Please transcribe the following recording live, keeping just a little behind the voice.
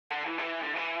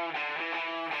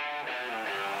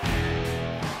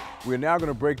We're now going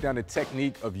to break down the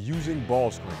technique of using ball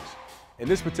screens. In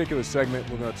this particular segment,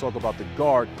 we're going to talk about the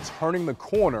guard turning the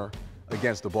corner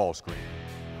against the ball screen.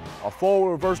 Our forward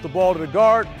will reverse the ball to the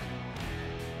guard.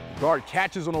 Guard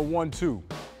catches on a 1-2.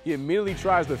 He immediately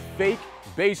tries to fake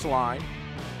baseline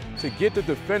to get the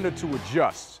defender to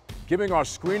adjust, giving our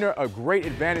screener a great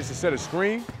advantage to set a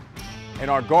screen and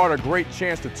our guard a great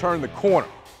chance to turn the corner.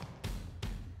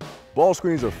 Ball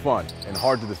screens are fun and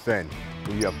hard to defend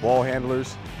when you have ball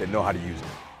handlers that know how to use them.